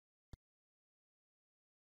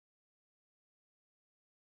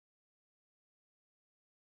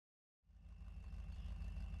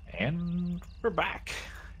And we're back.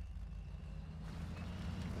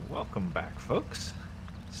 Welcome back, folks.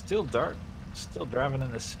 Still dark, still driving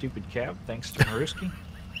in this stupid cab, thanks to Maruski.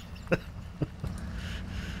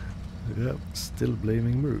 Yep, still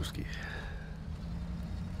blaming Maruski.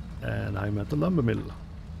 And I'm at the lumber mill.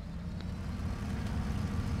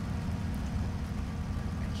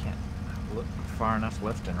 I can't look far enough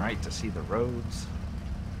left and right to see the roads.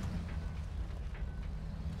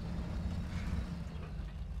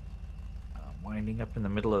 I'm winding up in the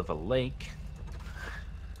middle of a lake.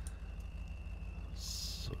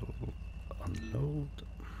 So, unload.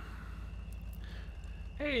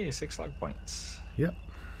 Hey, 6 log points. Yep.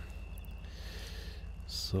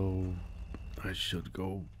 So, I should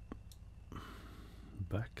go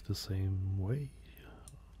back the same way.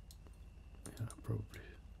 Yeah, probably.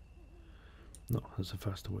 No, there's a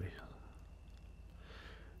faster way.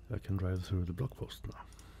 I can drive through the block post now.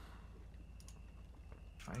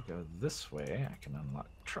 If I go this way, I can unlock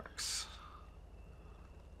trucks.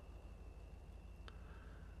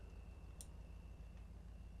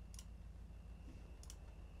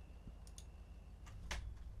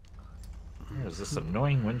 There's this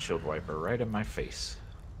annoying windshield wiper right in my face.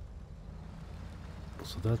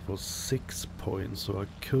 So that was 6 points, so I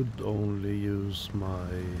could only use my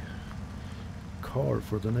car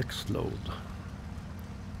for the next load.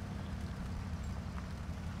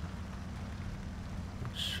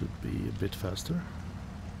 It should be a bit faster.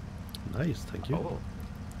 Nice, thank you. Oh,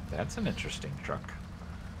 that's an interesting truck.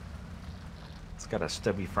 It's got a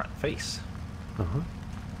stubby front face. Uh-huh.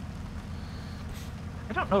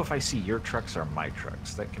 I don't know if I see your trucks or my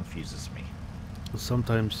trucks. That confuses me.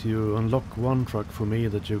 Sometimes you unlock one truck for me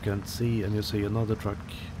that you can't see, and you see another truck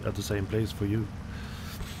at the same place for you.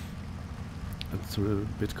 It's a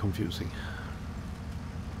bit confusing.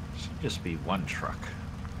 Should just be one truck.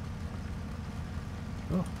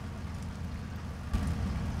 Oh.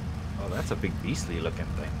 Oh, that's a big beastly looking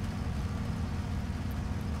thing.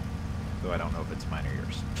 Though I don't know if it's mine or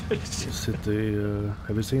yours. Is it the,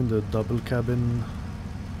 have you seen the double cabin?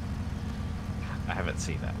 I haven't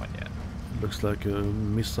seen that one yet. Looks like a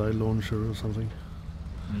missile launcher or something.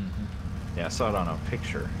 Mm-hmm. Yeah, I saw it on a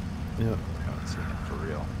picture. Yeah. I haven't seen it for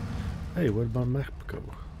real. Hey, where'd my map go?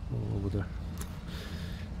 Oh, over there.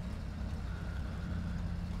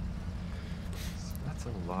 So that's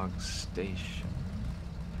a log station.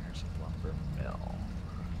 There's a lumber mill.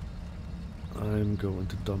 I'm going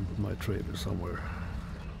to dump my trailer somewhere.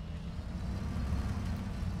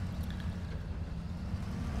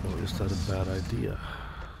 Or is that a bad idea?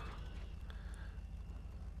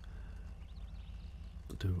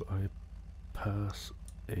 Do I pass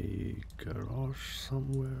a garage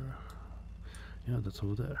somewhere? Yeah, that's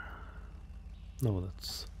over there. No,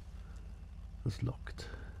 that's locked.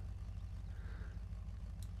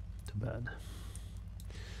 Too bad.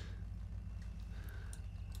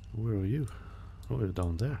 Where are you? Oh, you're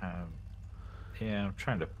down there. Yeah, I'm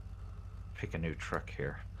trying to pick a new truck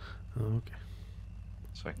here. Oh, okay.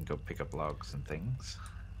 So I can go pick up logs and things.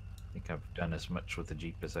 I think I've done as much with the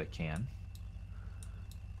Jeep as I can.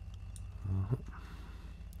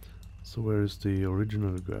 So where is the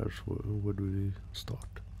original garage? Where do we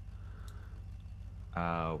start?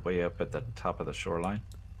 Way up at the top of the shoreline.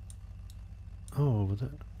 Oh, over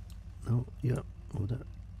there. No, yeah, over there.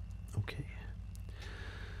 Okay.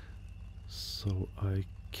 So I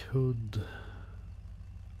could...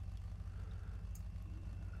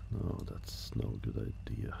 No, that's no good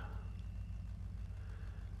idea.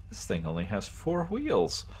 This thing only has 4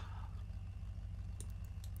 wheels.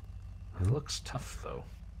 It looks tough, though.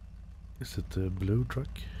 Is it a blue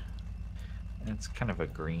truck? It's kind of a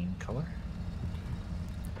green color.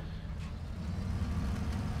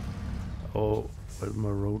 Oh, where'd my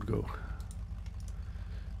road go?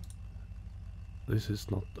 This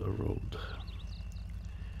is not a road.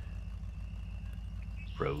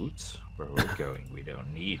 Roads? Where we're going, we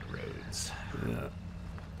don't need roads. Yeah.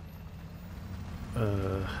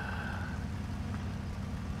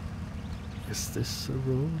 Is this a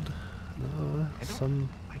road? No, some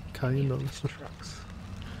kind of. Trucks.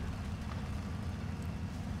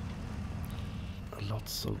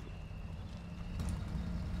 Lots of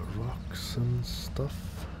rocks and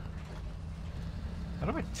stuff. How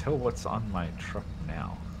do I tell what's on my truck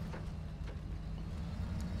now?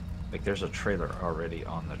 Like, there's a trailer already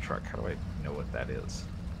on the truck. How do I know what that is?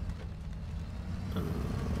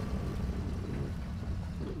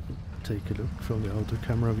 Take a look from the outer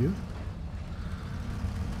camera view.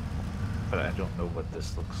 But I don't know what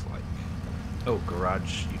this looks like. Oh,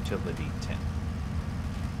 garage utility tent.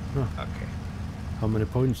 Huh. Okay. How many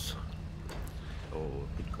points? Oh,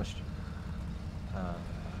 good question.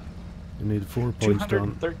 You need 4 points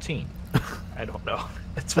down. 213. I don't know.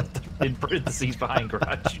 That's what in parentheses behind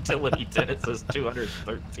garage utility 10 it says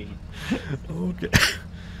 213. Okay.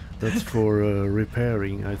 That's for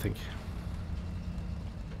repairing, I think.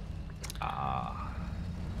 Ah.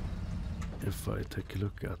 If I take a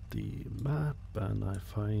look at the map and I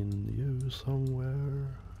find you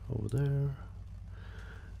somewhere over there.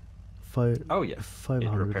 Oh yeah,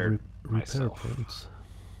 500 repair myself. points.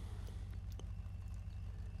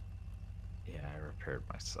 Yeah, I repaired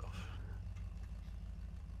myself.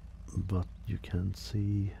 But you can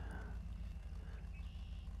see.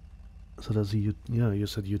 So that's a yeah. You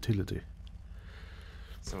said utility.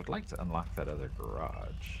 So I'd like to unlock that other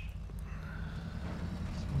garage.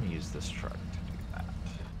 So let me use this truck to do that.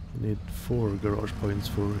 You need 4 garage points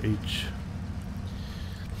for each.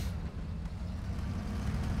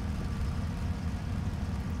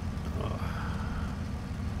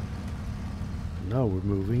 Now we're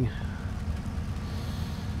moving.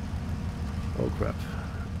 Oh crap.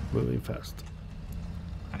 Moving fast.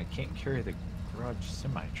 I can't carry the garage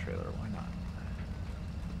semi-trailer, why not?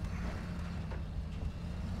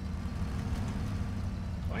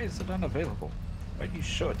 Why is it unavailable? Why do you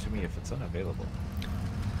show it to me if it's unavailable?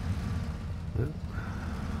 Yeah.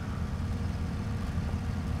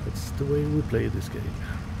 That's the way we play this game.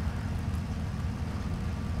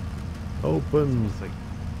 Open! It's like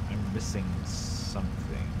I'm missing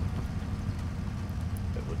something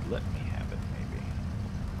that would let me have it, maybe.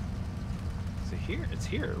 So here, it's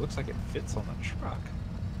here. It looks like it fits on the truck.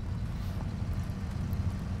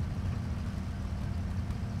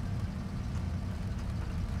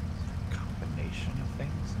 Combination of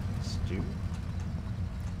things in this stew.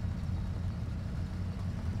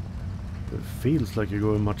 It feels like you're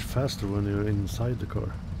going much faster when you're inside the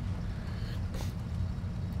car.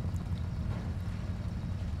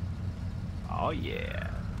 Oh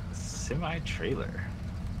yeah, semi-trailer.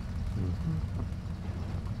 Mm-hmm.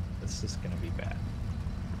 This is gonna be bad.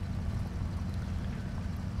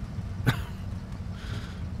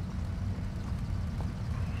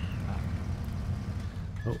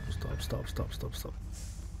 Oh, stop.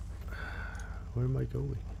 Where am I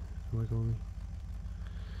going? Am I going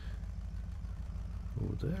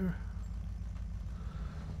over there?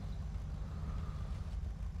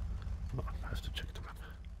 Oh, I have to check the map.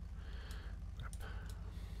 Crap.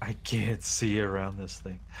 I can't see around this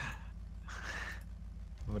thing.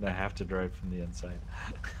 I'm gonna have to drive from the inside.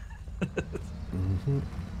 Mm-hmm.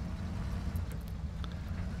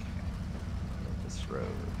 This road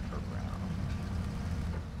around.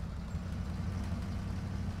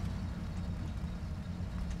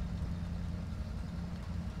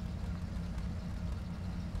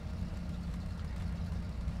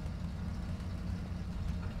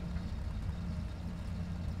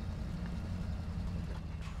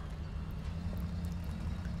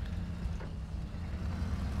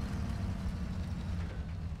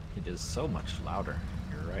 It is so much louder.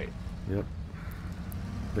 You're right. Yep.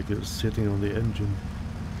 Like it's sitting on the engine.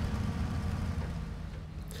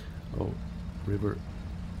 Oh, river.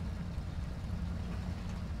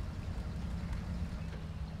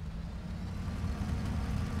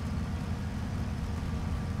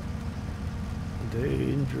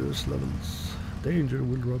 Dangerous levels. Danger,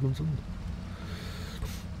 Will Robinson.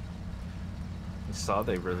 You saw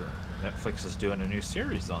Netflix is doing a new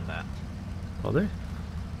series on that. Are they?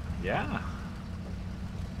 Yeah.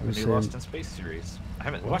 A new Lost in Space series. I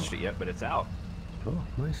haven't watched it yet, but it's out. Oh,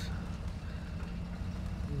 nice.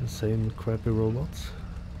 The same crappy robots.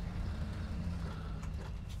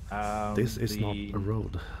 This is not a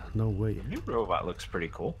road. No way. The new robot looks pretty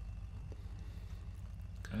cool.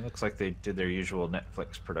 It looks like they did their usual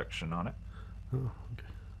Netflix production on it. Oh, okay.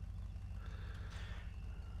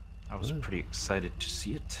 I was pretty excited to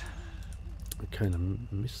see it. I kind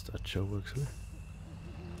of missed that show, actually.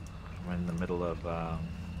 I'm in the middle of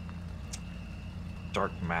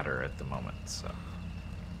dark matter at the moment, so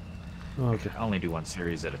Okay. I only do one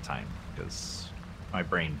series at a time because my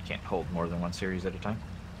brain can't hold more than one series at a time.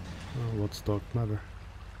 What's dark matter?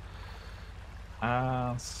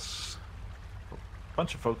 A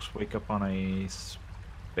bunch of folks wake up on a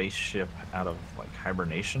spaceship out of like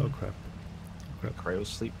hibernation. Oh crap. Cryo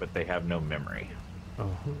sleep, but they have no memory. Oh,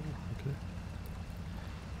 okay.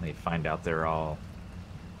 They find out they're all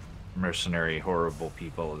mercenary, horrible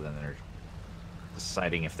people, and then they're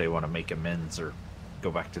deciding if they want to make amends or go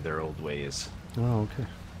back to their old ways. Oh, okay.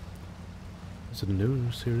 Is it a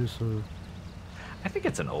new series or? I think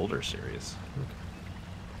it's an older series. Okay.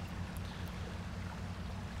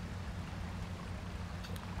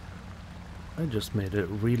 I just made a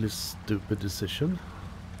really stupid decision.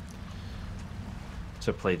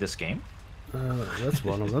 To play this game? That's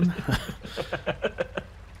one of them.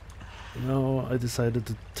 No, I decided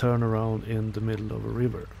to turn around in the middle of a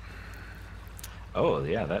river. Oh,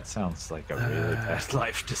 yeah, that sounds like a really bad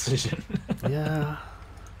life decision. Yeah.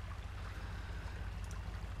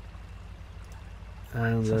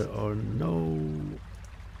 And there are no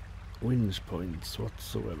winch points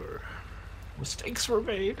whatsoever. Mistakes were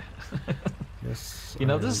made. Yes. You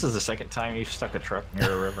know, this is the second time you've stuck a truck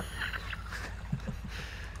near a river.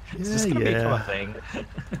 It's Yeah, just gonna become a yeah. thing.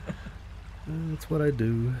 That's what I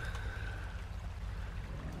do.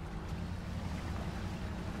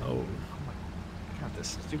 Oh, Oh my god,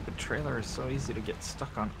 this stupid trailer is so easy to get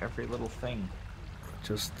stuck on every little thing.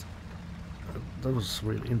 just that was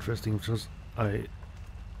really interesting because I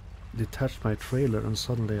detached my trailer and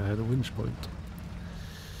suddenly I had a winch point.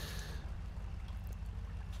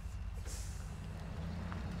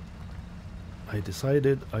 I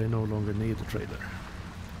decided I no longer need a trailer.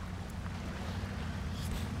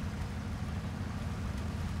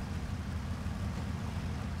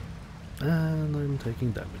 And I'm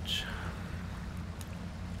taking damage.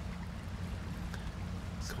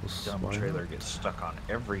 Dumb trailer gets stuck on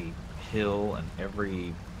every hill and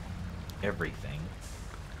everything.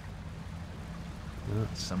 Yeah.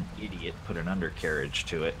 Some idiot put an undercarriage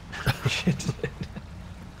to it.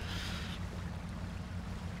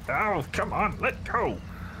 Oh, come on, let go!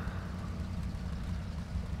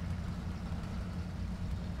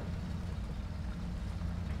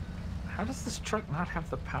 How does this truck not have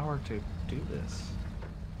the power to do this?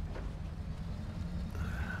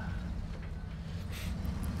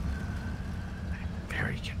 I'm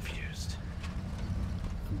very confused.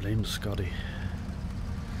 Blame Scotty.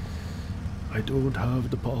 I don't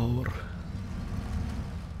have the power.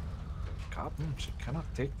 Captain, she cannot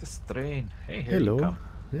take this train. Hey, here Hello. you come.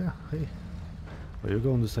 Yeah, hey. Are you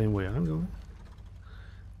going the same way I'm going?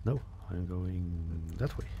 No, I'm going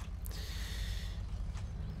that way.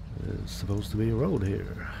 There's supposed to be a road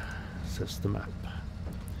here, says the map.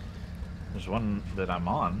 There's one that I'm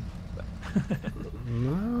on.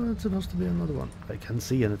 No, it's supposed to be another one. I can't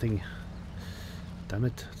see anything. Damn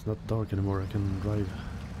it, it's not dark anymore, I can drive.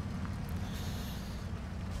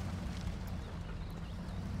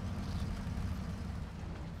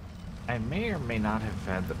 I may or may not have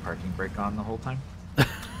had the parking brake on the whole time.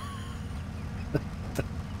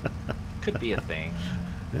 Could be a thing.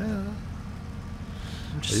 Yeah.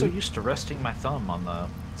 I'm just so used to resting my thumb on the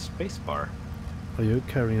space bar. Are you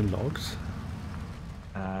carrying logs?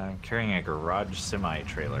 I'm carrying a garage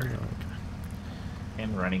semi-trailer. Oh, okay.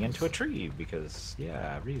 And running into a tree because,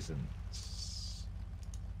 yeah, reasons.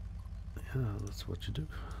 Yeah, that's what you do.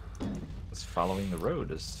 Because following the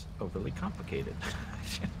road is overly complicated.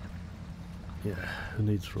 Yeah, who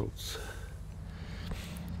needs roads?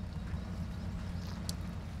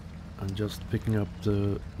 I'm just picking up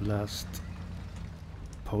the last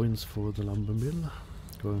points for the lumber mill,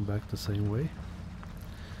 going back the same way.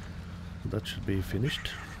 That should be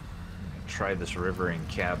finished. Try this river in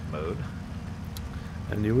cab mode.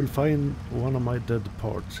 And you will find one of my dead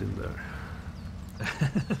parts in there.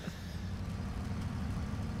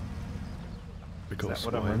 Because is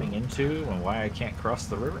that what I'm running into and why I can't cross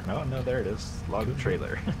the river? No, there it is. Log Good.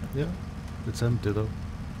 trailer. Yeah, it's empty though.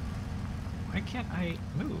 Why can't I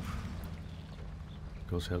move?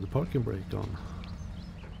 Because you have the parking brake on.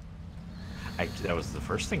 That was the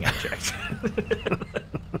first thing I checked.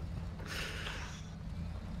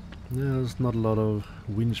 Yeah, there's not a lot of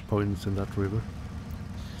winch points in that river.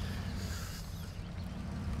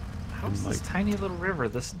 How's this tiny little river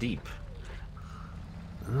this deep?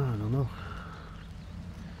 I don't know.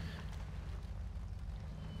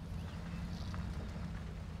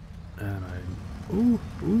 And I'm...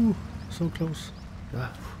 Ooh, so close.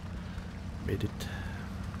 Ah, made it.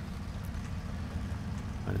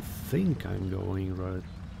 I think I'm going right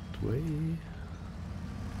way.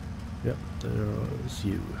 Yep, there's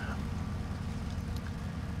you.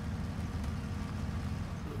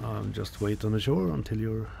 Just wait on the shore until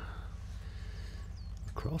you're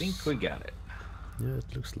across. I think we got it. Yeah,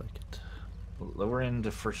 it looks like it. Lower into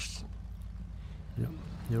first. Yeah,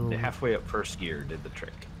 you're Halfway up first gear did the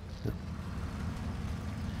trick. Yeah.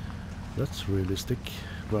 That's realistic,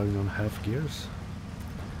 driving on half gears.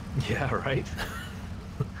 Yeah, right.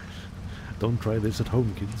 Don't try this at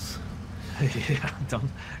home, kids. Yeah,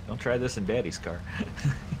 don't try this in Daddy's car.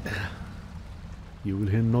 You will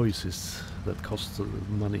hear noises that cost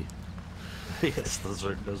money. Yes, those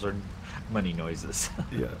are money noises.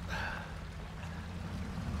 Yeah.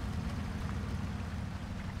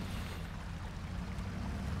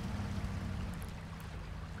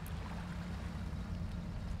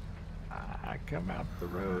 come out the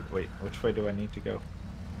road. Wait, which way do I need to go?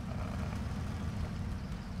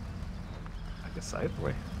 I guess either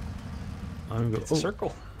way. I'm going. It's a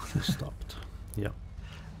circle. You stopped. Yeah.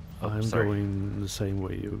 Oh, I'm sorry. going the same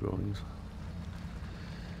way you're going.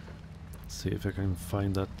 See if I can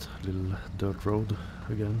find that little dirt road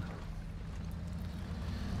again.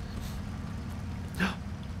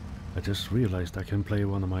 I just realized I can play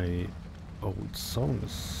one of my old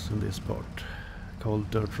songs in this part called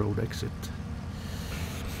Dirt Road Exit.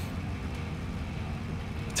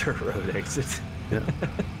 Dirt road exit. Yeah.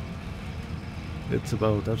 It's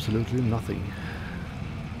about absolutely nothing.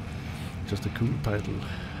 Just a cool title.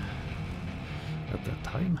 At that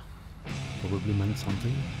time, probably meant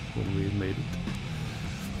something when we made it.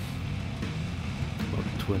 About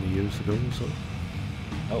 20 years ago or so.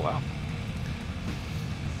 Oh, wow.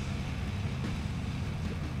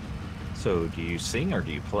 So, do you sing or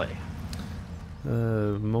do you play?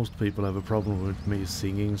 Most people have a problem with me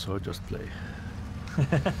singing, so I just play.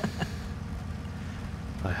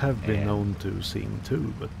 I have been known to sing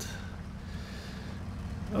too, but...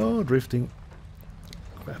 Oh, drifting.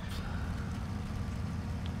 Crap.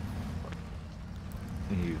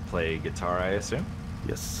 You play guitar, I assume?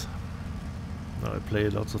 Yes. I play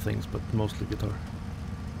lots of things, but mostly guitar.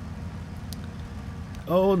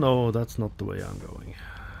 Oh no, that's not the way I'm going.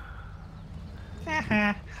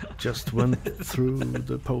 Just went through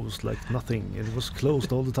the post like nothing. It was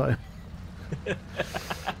closed all the time.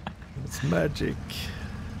 It's magic.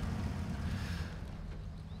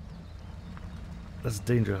 That's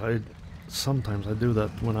danger. Sometimes I do that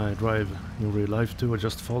when I drive in real life too. I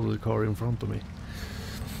just follow the car in front of me.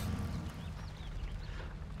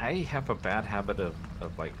 I have a bad habit of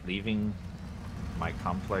like leaving my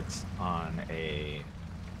complex on a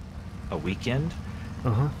weekend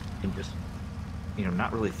and just, you know,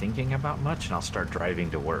 not really thinking about much, and I'll start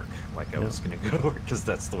driving to work like I was going to go to work because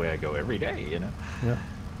that's the way I go every day, you know? Yeah.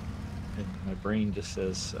 And my brain just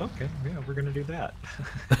says, okay, yeah, we're going to do that.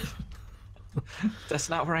 That's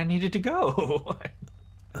not where I needed to go. I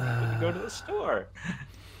need to go to the store.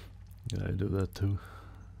 Yeah, I do that too.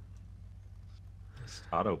 Just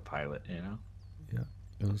autopilot, you know? Yeah.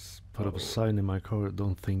 Just put up a sign in my car,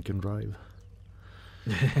 don't think and drive.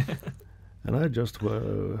 And I just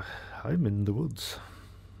I'm in the woods.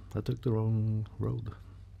 I took the wrong road.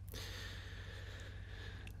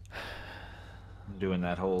 Doing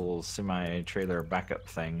that whole semi-trailer backup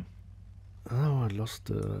thing. Oh, I ditched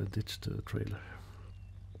the trailer.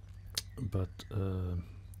 But,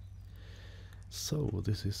 so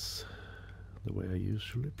this is the way I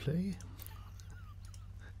usually play.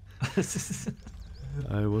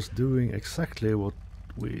 I was doing exactly what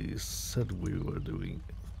we said we were doing.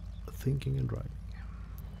 Thinking and driving.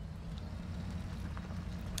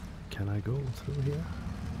 Can I go through here?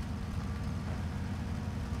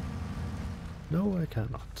 No, I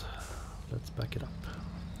cannot. Let's back it up.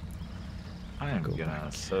 I am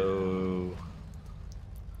gonna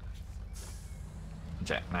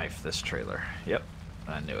jackknife this trailer. Yep,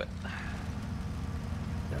 I knew it.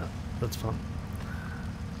 Yeah, that's fun.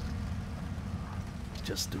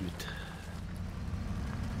 Just do it.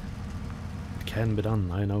 It can be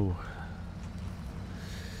done, I know.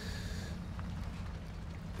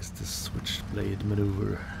 It's the switchblade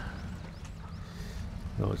maneuver.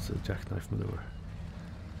 No, it's a jackknife maneuver.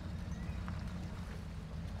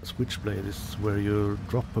 A switchblade is where you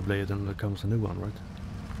drop a blade and there comes a new one, right?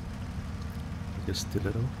 I guess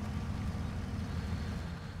stiletto.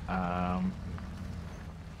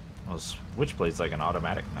 Well, switchblade's like an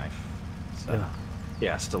automatic knife. So,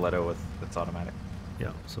 yeah, stiletto with it's automatic.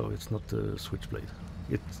 Yeah, so it's not a switchblade.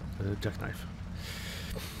 It's a jackknife.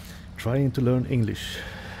 Trying to learn English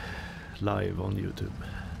live on YouTube.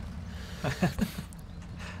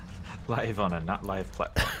 Live on a not live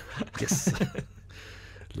platform. Yes.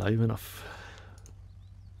 Live enough.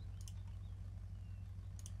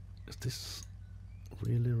 Is this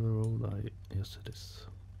really the road yes it is.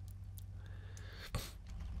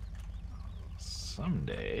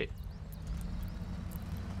 Someday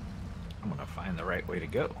I'm gonna find the right way to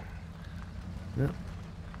go. Yeah.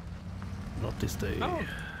 Not this day. Oh,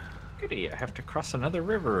 goody, I have to cross another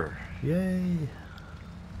river. Yay.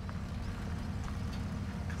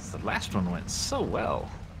 Because the last one went so well.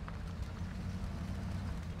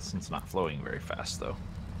 This one's not flowing very fast, though.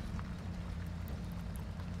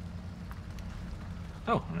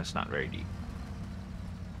 Oh, and it's not very deep.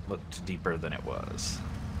 Looked deeper than it was.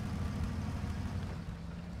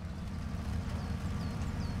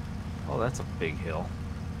 Oh, that's a big hill.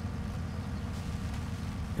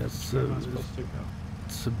 Yes, Where am I supposed to go?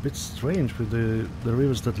 it's a bit strange with the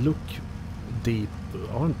rivers that look deep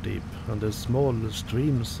aren't deep, and the small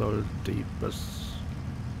streams are deep as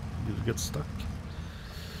you get stuck.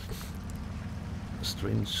 A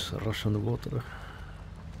strange rush on the water.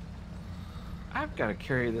 I've got to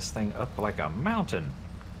carry this thing up like a mountain.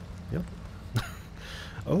 Yep.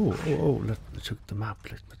 oh, let me check the map.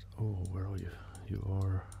 Oh, where are you? You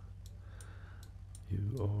are...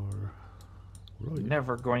 Where are you?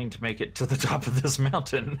 Never going to make it to the top of this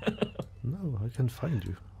mountain. No, I can find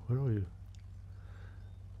you. Where are you?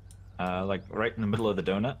 Like right in the middle of the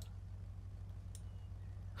donut.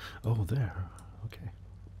 Oh, there. Okay.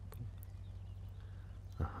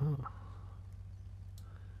 Uh-huh.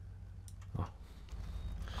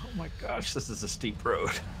 Oh my gosh, this is a steep road.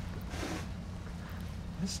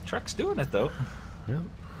 This truck's doing it though. Yeah.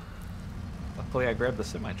 Luckily I grabbed the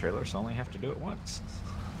semi-trailer, so I only have to do it once.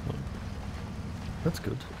 Well, that's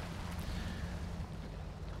good.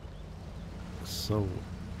 So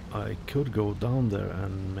I could go down there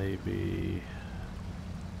and maybe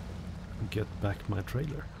get back my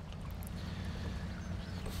trailer,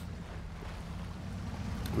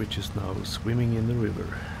 which is now swimming in the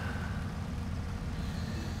river.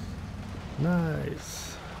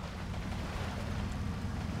 Nice.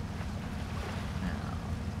 Now,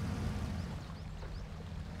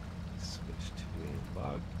 switch to a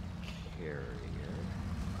log carrier.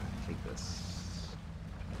 I take this.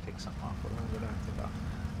 Take something off. What would I take off?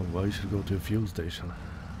 Oh, well, you should go to a fuel station.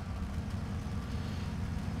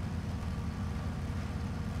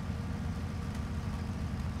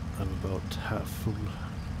 I'm about half full.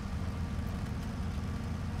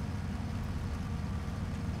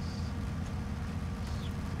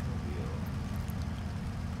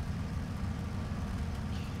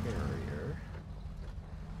 Carrier.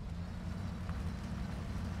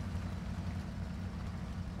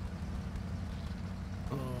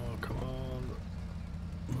 Oh, come on.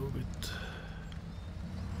 Move it.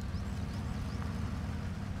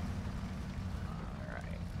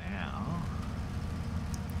 Alright, now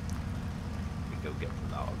we go get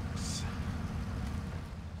logs.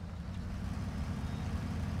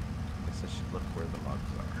 Guess I should look where the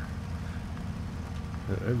logs are.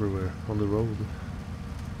 They're everywhere on the road.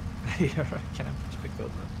 Yeah, right. Can I just pick those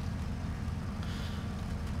up?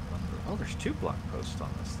 Oh, there's 2 block posts on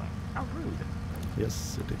this thing. How rude.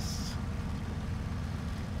 Yes, it is.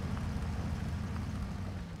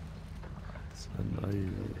 Alright, so And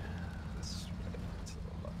this way to the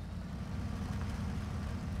left.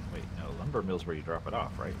 Wait, no, lumber mill's where you drop it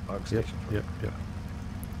off, right? Log Yep, station. yep. I'm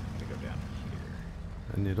gonna go down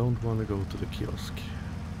here. And you don't want to go to the kiosk.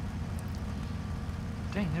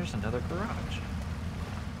 Dang, there's another garage.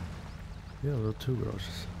 Yeah, there are 2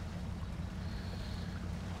 garages.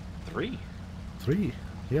 3. 3?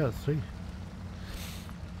 Yeah, 3. Do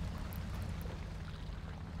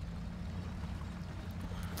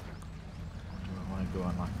I want to go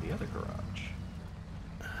unlock the other garage?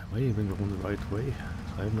 Am I even going the right way?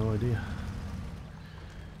 I have no idea.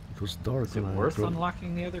 It was dark. Is it when I worth drove.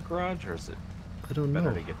 unlocking the other garage, or is it I don't better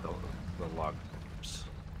know. to get the logs?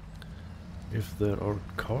 If there are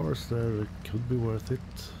cars there, it could be worth it.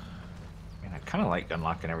 I mean, I kind of like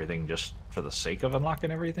unlocking everything just for the sake of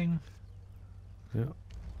unlocking everything. Yeah.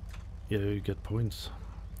 Yeah, you get points.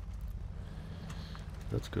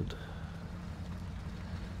 That's good.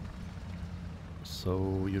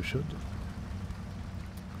 So you should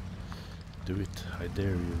do it. I dare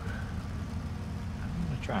you. I'm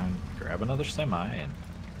gonna try and grab another semi, and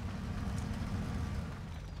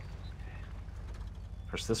of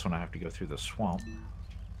course this one I have to go through the swamp.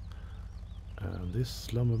 And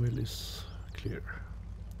this lumber mill is clear.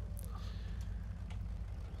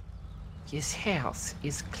 His house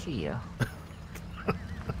is clear.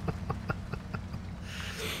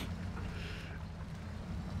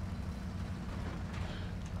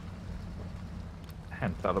 I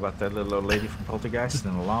hadn't thought about that little old lady from Poltergeist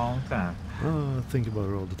in a long time. Oh, I think about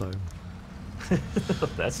her all the time.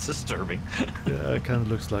 That's disturbing. Yeah, it kind of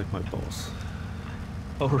looks like my boss.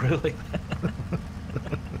 Oh, really?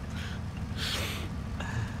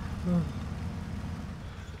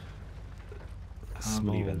 I'm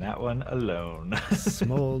leaving that one alone.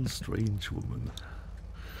 Small, strange woman.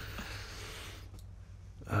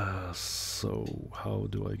 So, how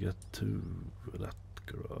do I get to that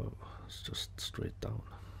garage? It's just straight down.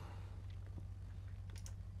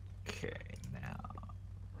 Okay, now.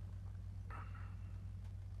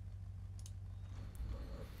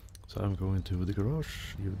 So I'm going to the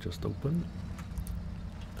garage you just opened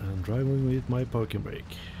and driving with my parking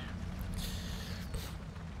brake.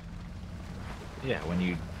 Yeah, when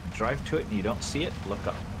you drive to it and you don't see it, look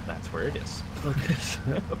up. That's where it is. Okay.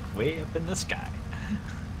 Way up in the sky.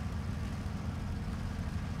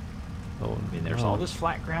 Oh, I mean, there's all this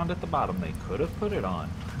flat ground at the bottom. They could have put it on.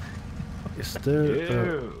 Is there?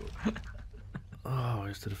 Ew. Oh,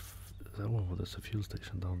 is there? Oh, there's a fuel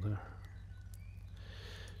station down there.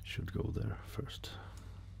 Should go there first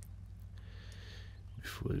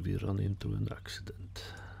before we run into an accident.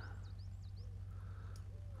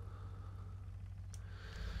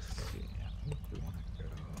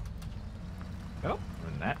 Oh,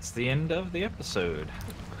 and that's the end of the episode.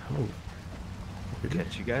 Oh, really?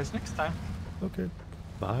 Catch you guys next time. Okay,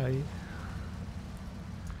 bye.